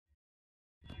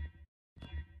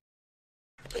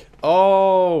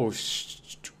Oh,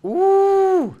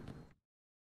 ooh.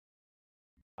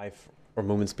 Life or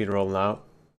movement speed roll now.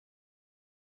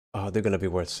 Oh, they're gonna be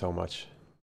worth so much.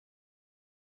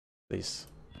 Please.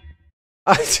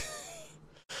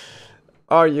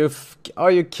 Are you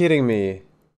kidding me?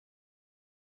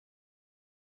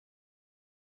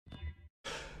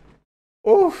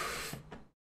 Oof.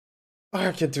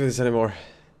 I can't do this anymore.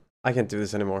 I can't do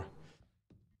this anymore.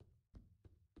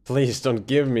 Please don't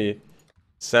give me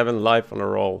 7 life on a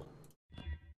roll.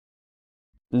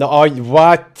 No,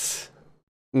 what?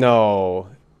 No.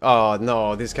 Oh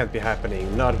no, this can't be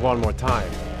happening. Not one more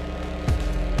time.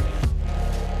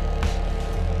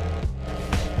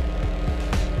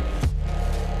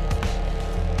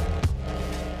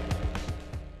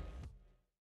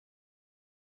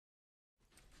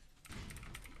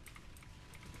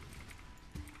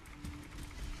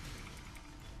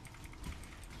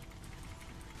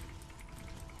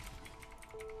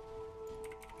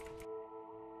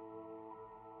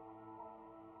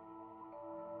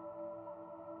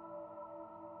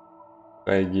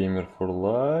 Sky Gamer for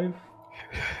life.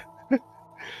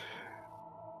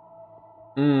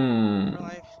 For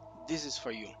life, this is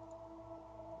for you.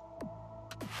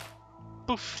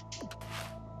 Poof.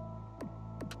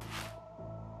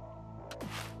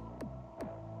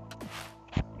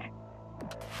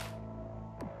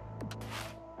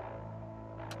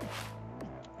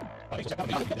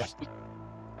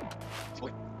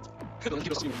 Eu não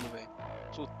consigo mover.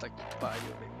 Puta que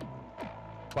pariu, velho.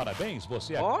 Parabéns,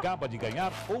 você acaba de ganhar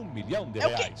R$1 milhão.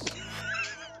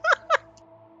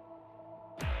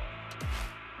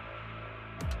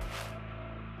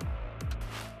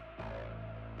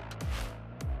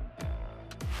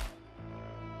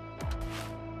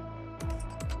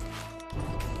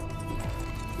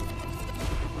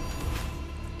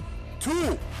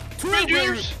 Three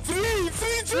trees! Three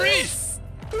trees!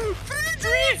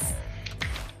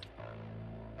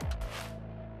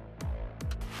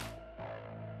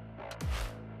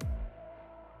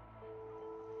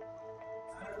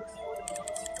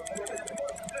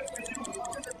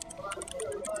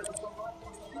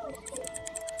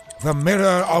 The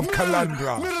mirror of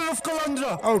Kalandra. Mirror of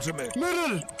Kalandra. Ultimate.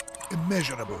 Mirror.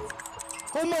 Immeasurable.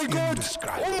 Oh my god.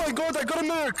 Indescribable. Oh my god, I got a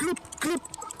mirror. Clip.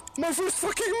 My first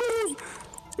fucking mirror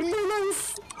in my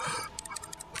life.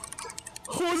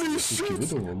 Holy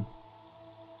shit.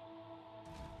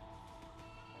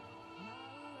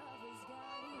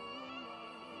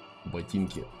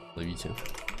 Ботинки, ловите.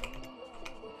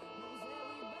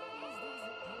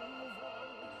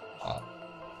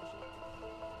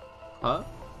 Huh?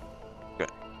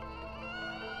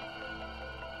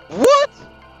 What?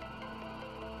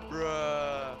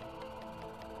 Bruh.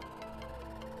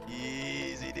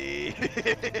 Easy D.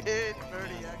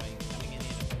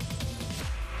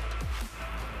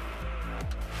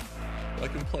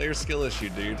 Fucking player skill issue,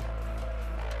 dude.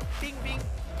 Bing bing.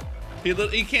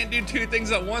 He can't do 2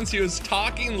 things at once. He was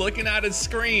talking, looking at his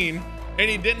screen, and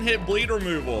he didn't hit bleed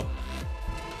removal.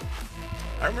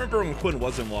 I remember when Quinn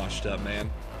wasn't washed up,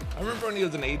 man. I remember when he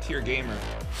was an A-tier gamer.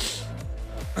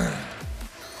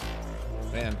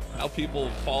 Man, how people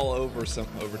fall over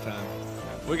over time.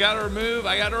 I gotta remove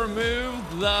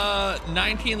the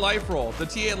 19 life roll, the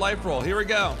T8 life roll. Here we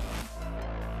go.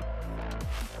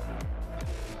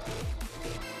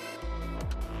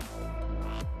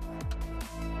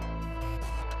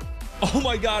 Oh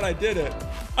my god, I did it.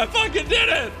 I fucking did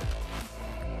it.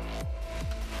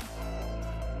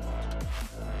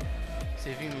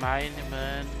 Saving mine,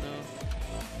 mano.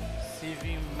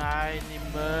 Saving mine,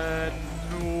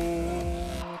 mano.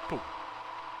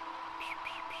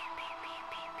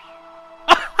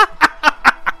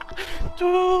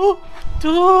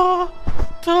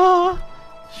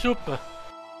 Chupa.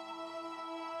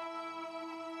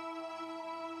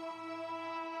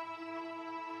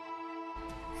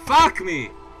 Fuck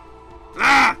me!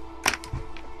 Ah!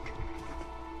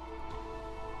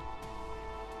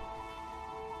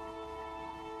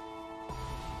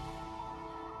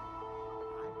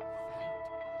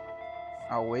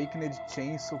 Awakened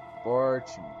Chain Support.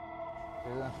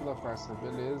 Beleza na fila, parça.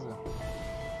 Beleza.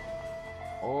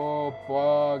 Ô,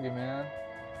 Pog, man.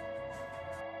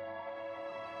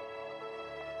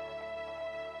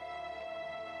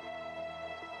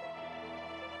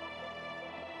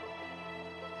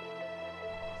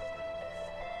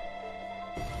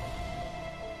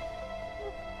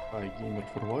 Hi, Gamer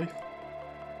for life.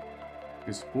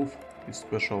 This spoof is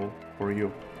special for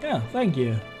you. Yeah, thank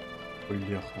you.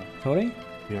 Бляха. Sorry?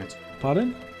 5.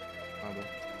 Pardon? Надо.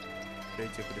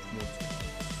 Дайте прихнуть.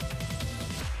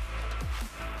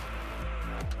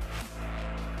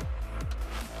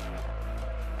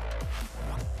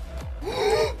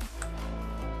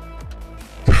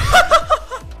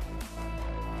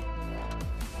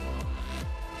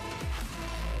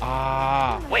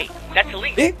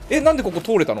 なんでここ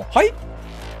通れたの？はい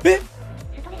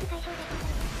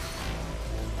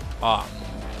？А,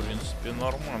 в принципе,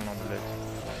 нормально, блядь.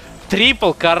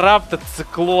 Трипл карапта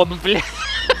циклон, блядь.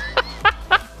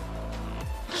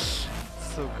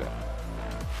 Сука.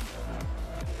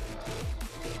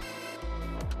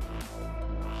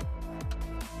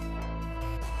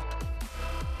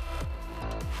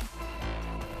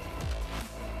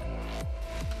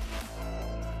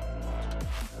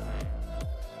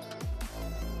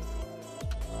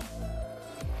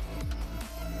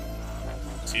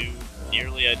 Two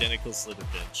nearly identical Slither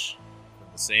Pinch from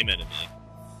the same enemy.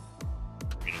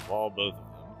 We're gonna wall both of them.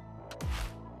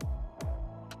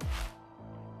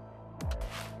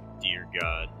 Dear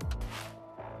God.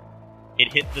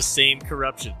 It hit the same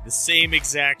corruption. The same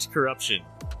exact corruption.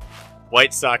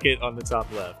 White socket on the top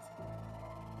left.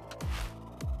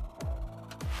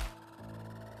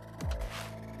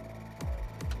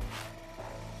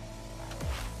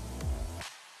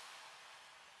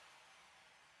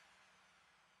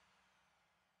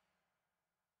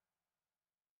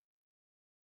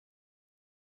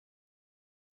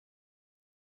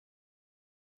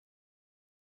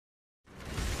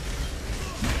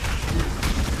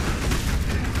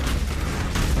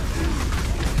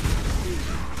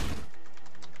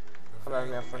 Kolla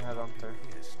ner för den här Hunter.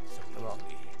 Det var.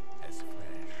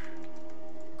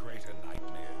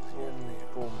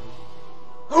 Boom.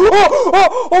 Oh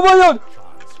my god!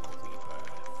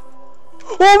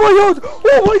 Oh my god!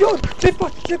 Oh my god! Clip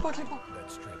bot!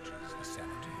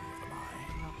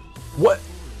 What?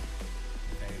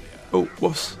 Oh,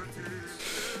 whoops.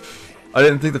 I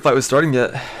didn't think the fight was starting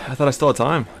yet. I thought I still had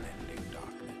time.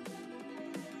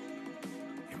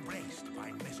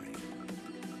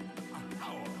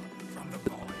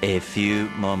 A few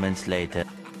moments later.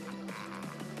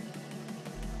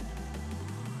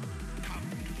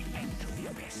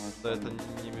 Это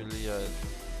не влияет.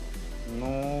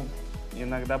 Ну,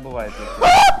 иногда бывает,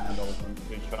 если не должен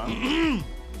быть шанс.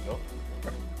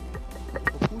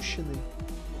 Упущенный.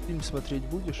 Фильм смотреть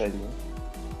будешь?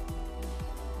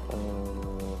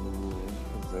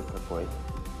 За какой?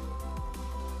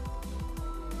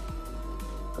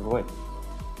 Какой?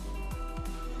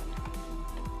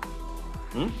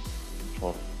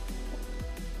 Что?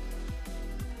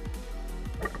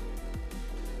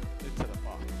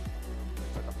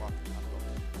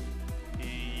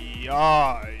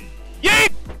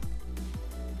 Yeet!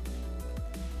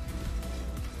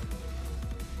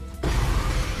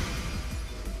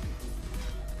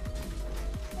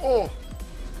 Oh!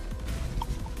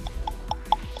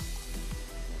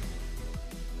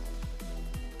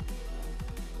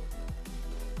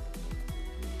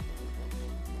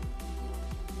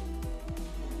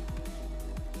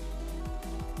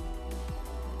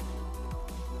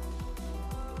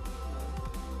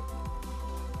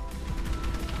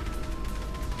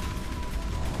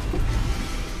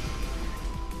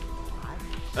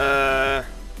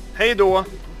 Hej då!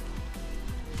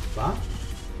 Va?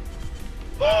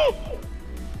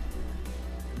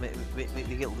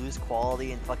 we get lose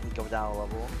quality and fucking go down a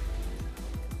level.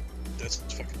 That's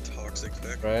fucking toxic,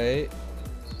 Vic. Right?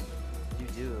 You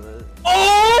do it.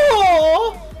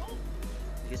 Oh!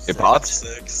 You get It pops?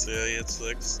 6, yeah, he had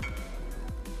 6.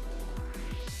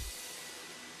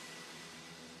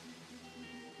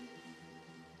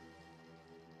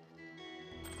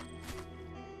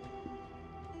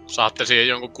 Saatte siihen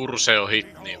jonkun kurseo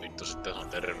hit, niin vittu sitten on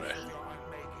terve.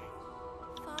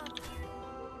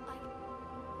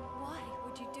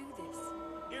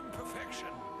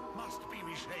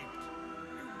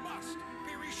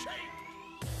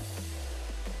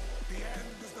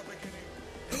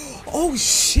 Oh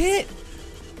shit!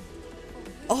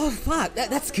 Oh fuck,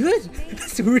 that's good!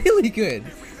 That's really good!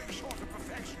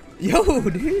 Yo,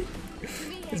 dude!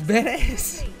 It's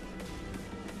badass!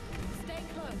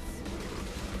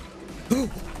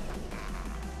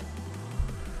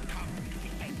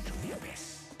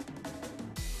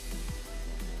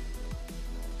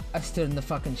 I stood in the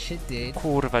fucking shit, dude.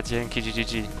 Kurwa, dzięki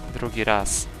GGG. Drugi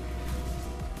raz.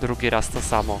 Drugi raz to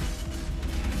samo.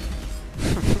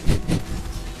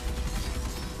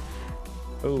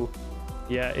 Oh,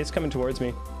 yeah, it's coming towards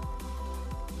me.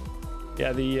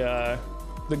 Yeah, the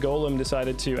golem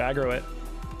decided to aggro it.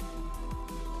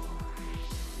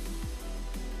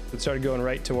 It started going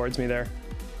right towards me there.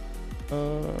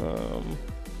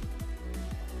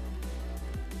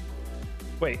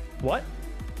 Wait, what?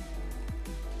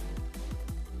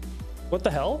 What the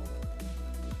hell?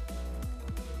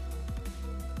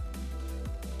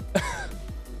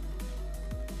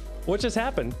 What just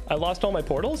happened? I lost all my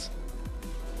portals?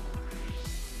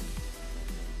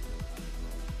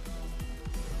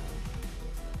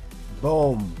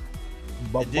 Boom.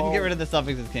 It didn't get rid of the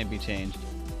suffixes can't be changed.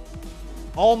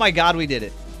 Oh my god, we did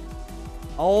it.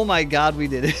 Oh my god, we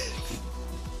did it.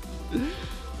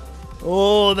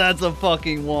 Oh, that's a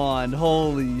fucking wand.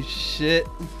 Holy shit.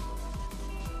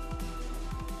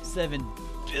 7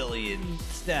 billion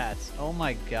stats. Oh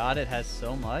my god, it has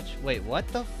so much. Wait, what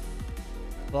the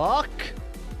fuck?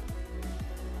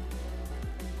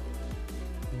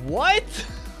 What?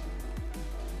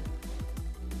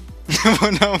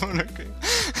 No, okay.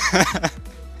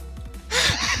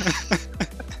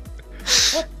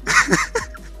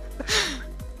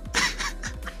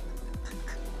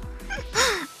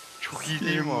 Çok iyi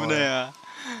değil mi bu ne ya?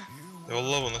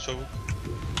 Yolla bana çabuk.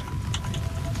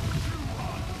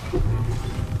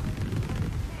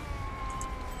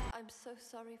 I'm so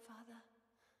sorry, Father.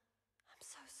 I'm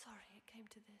so sorry it came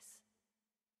to this.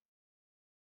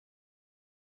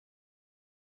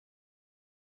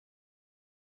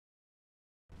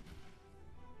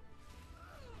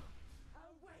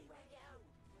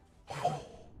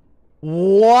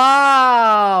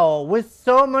 Wow! With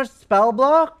so much spell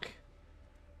block?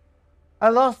 I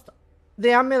lost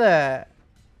the amulet.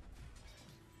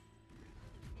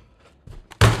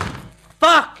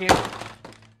 Fuck!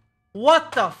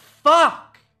 What the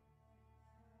fuck?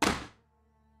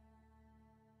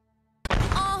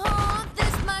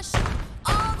 This my shit.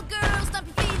 All the girls stomp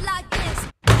your feet like this.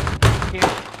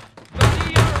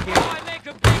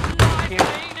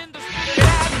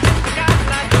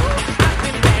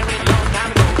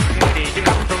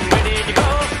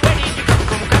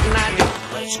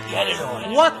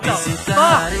 What the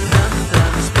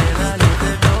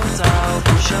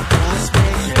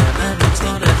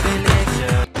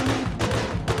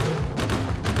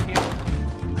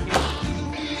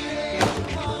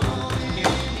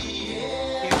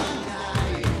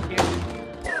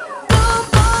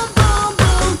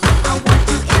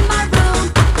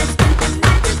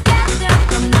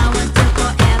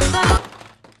fuck?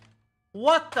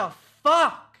 What the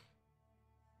fuck?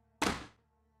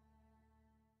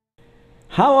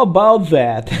 How about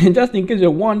that? Just in case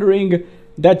you're wondering,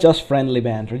 that's just friendly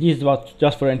banter. This is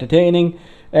just for entertaining,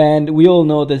 and we all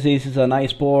know that this is a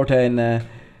nice sport, and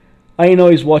I know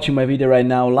he's watching my video right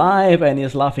now live and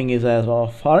he's laughing his ass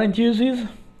off. Aren't you, sis?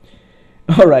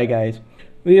 Alright guys,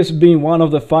 this has been one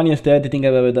of the funniest editing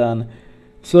I've ever done.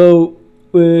 So,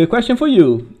 question for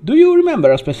you. Do you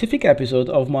remember a specific episode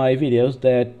of my videos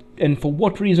and for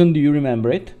what reason do you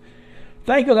remember it?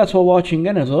 Thank you guys for watching,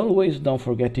 and as always, don't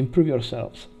forget to improve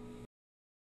yourselves.